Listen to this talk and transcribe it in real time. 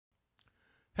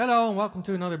Hello and welcome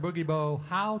to another Boogie Bow,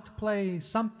 how to play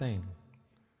something.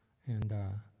 And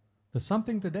the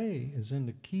something today is in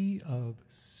the key of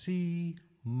C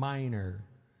minor.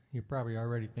 You're probably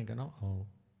already thinking, uh-oh,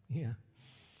 yeah.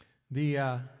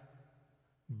 The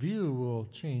view will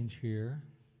change here.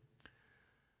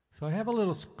 So I have a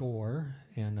little score,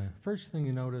 and the first thing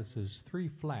you notice is 3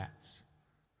 flats.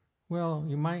 Well,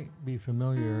 you might be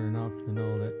familiar enough to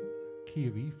know that key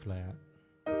of E flat,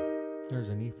 there's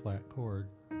an E flat chord.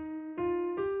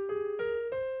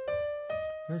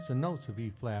 There's the notes of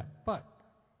E flat, but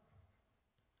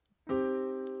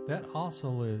that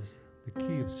also is the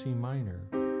key of C minor.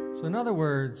 So in other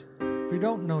words, if you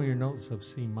don't know your notes of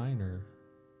C minor,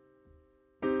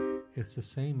 it's the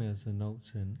same as the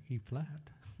notes in E flat.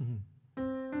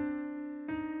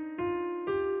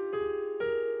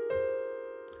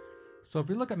 So if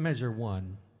you look at measure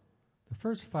 1, the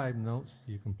first 5 notes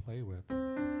you can play with,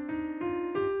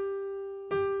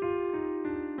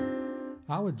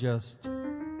 I would just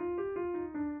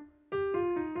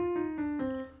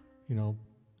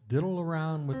diddle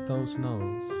around with those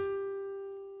notes.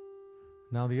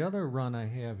 Now the other run I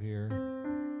have here,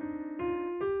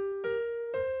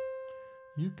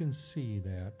 you can see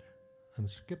that I'm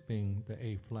skipping the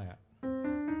A flat.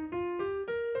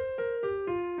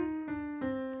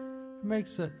 It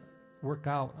makes it work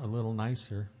out a little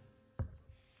nicer.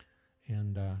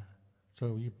 And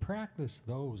so you practice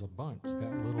those a bunch,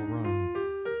 that little run.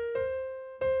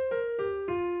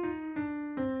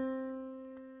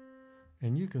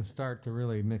 And you can start to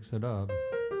really mix it up.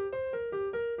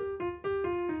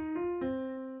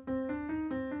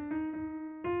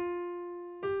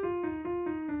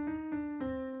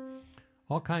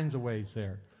 All kinds of ways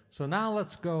there. So now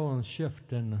let's go and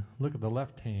shift and look at the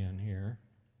left hand here.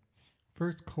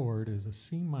 First chord is a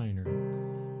C minor.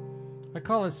 I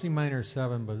call it C minor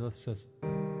 7, but let's just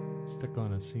stick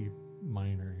on a C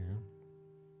minor here.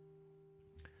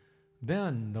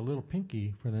 Then the little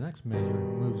pinky for the next measure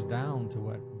moves down to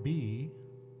what? B.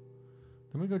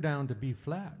 Then we go down to B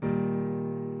flat.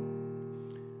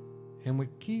 And we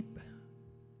keep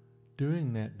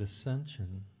doing that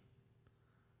descension.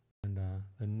 And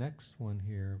the next one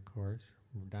here, of course,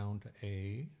 we're down to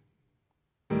A.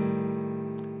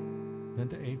 Then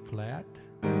to A flat.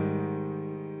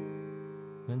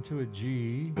 Then to a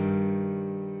G.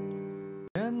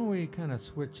 Then we kind of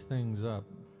switch things up.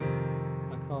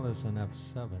 I call this an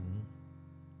F7.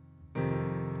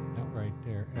 That right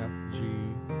there, F, G,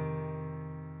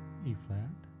 E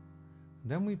flat.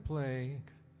 Then we play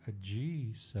a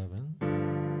G7.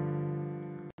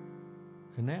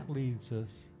 And that leads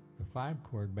us, the 5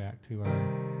 chord, back to our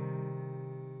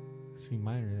C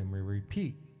minor, and we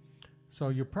repeat. So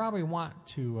you probably want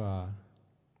to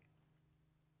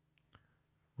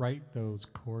write those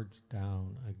chords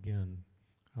down again.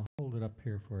 I'll hold it up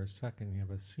here for a second. You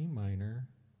have a C minor.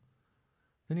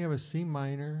 Then you have a C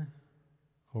minor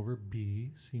over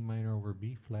B, C minor over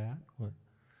B flat. What?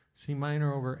 C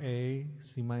minor over A,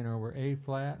 C minor over A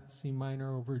flat, C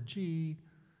minor over G.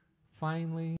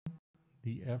 Finally,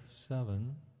 the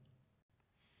F7,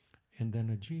 and then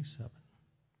a G7.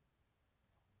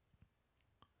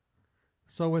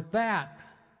 So with that,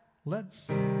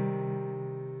 let's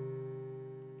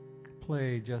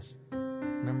play just,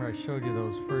 remember I showed you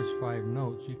those first 5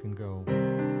 notes. You can go.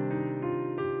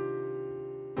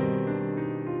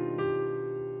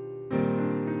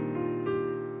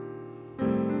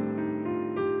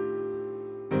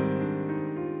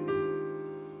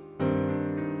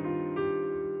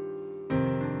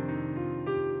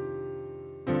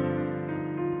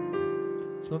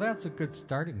 So that's a good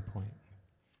starting point.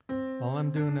 All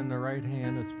I'm doing in the right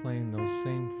hand is playing those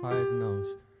same 5 notes.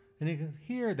 And you can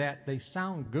hear that they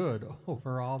sound good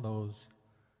over all those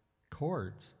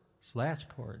chords, slash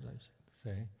chords, I should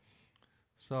say.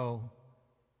 So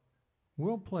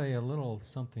we'll play a little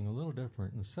something a little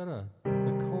different. Instead of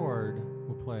the chord,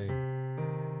 we'll play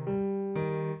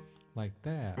like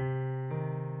that.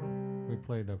 We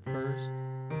play the first,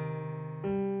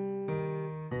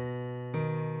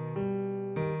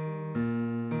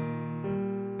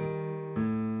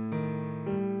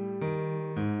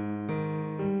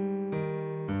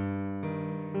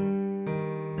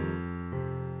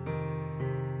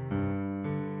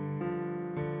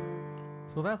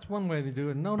 so that's one way to do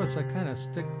it. Notice I kind of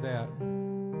stick that,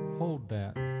 hold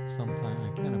that sometime.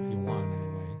 I can if you want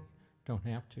anyway. Don't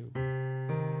have to.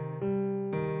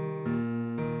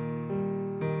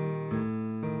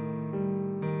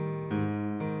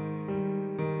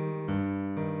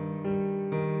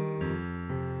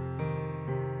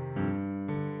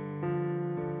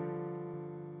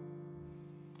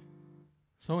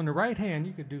 So in the right hand,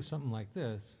 you could do something like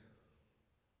this.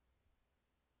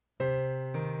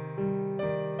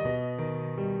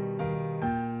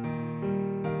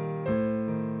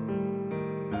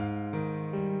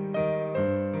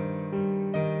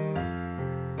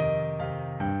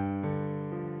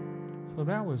 So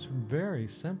that was very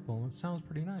simple. It sounds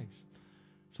pretty nice.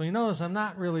 So you notice I'm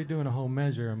not really doing a whole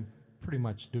measure. I'm pretty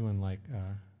much doing like,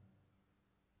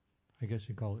 I guess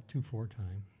you call it 2/4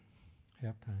 time,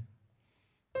 half time.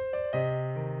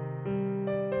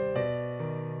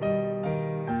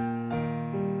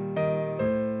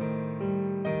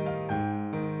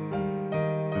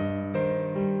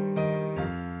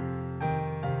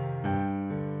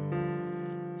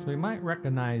 So you might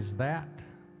recognize that.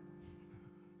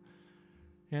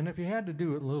 And if you had to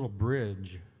do a little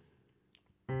bridge,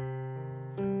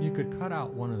 you could cut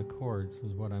out one of the chords,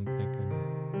 is what I'm thinking.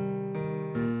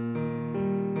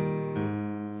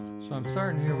 So I'm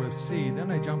starting here with C, then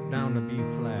I jump down to B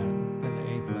flat, then to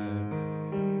A flat.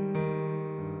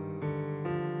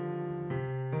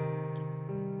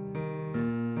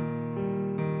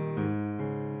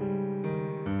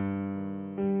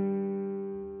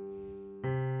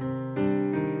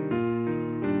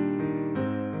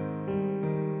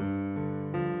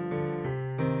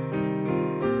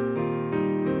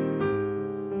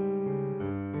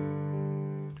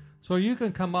 So you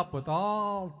can come up with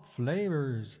all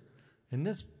flavors in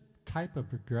this type of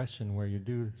progression where you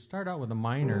do start out with a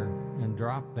minor and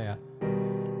drop that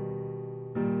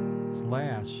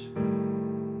slash,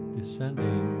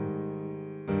 descending.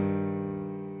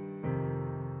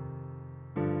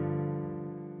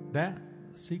 That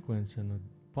sequence in a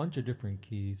bunch of different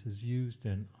keys is used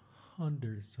in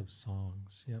hundreds of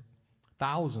songs. Yep,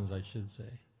 thousands, I should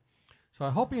say. So I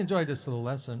hope you enjoyed this little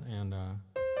lesson, and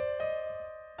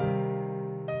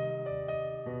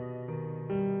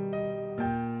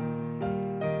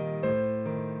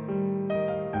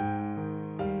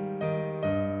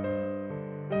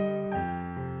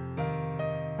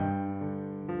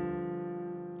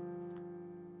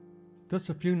just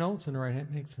a few notes in the right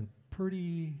hand makes a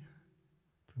pretty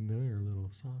familiar little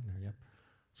song there. Yep.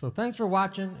 So thanks for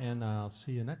watching, and I'll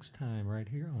see you next time right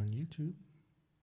here on YouTube.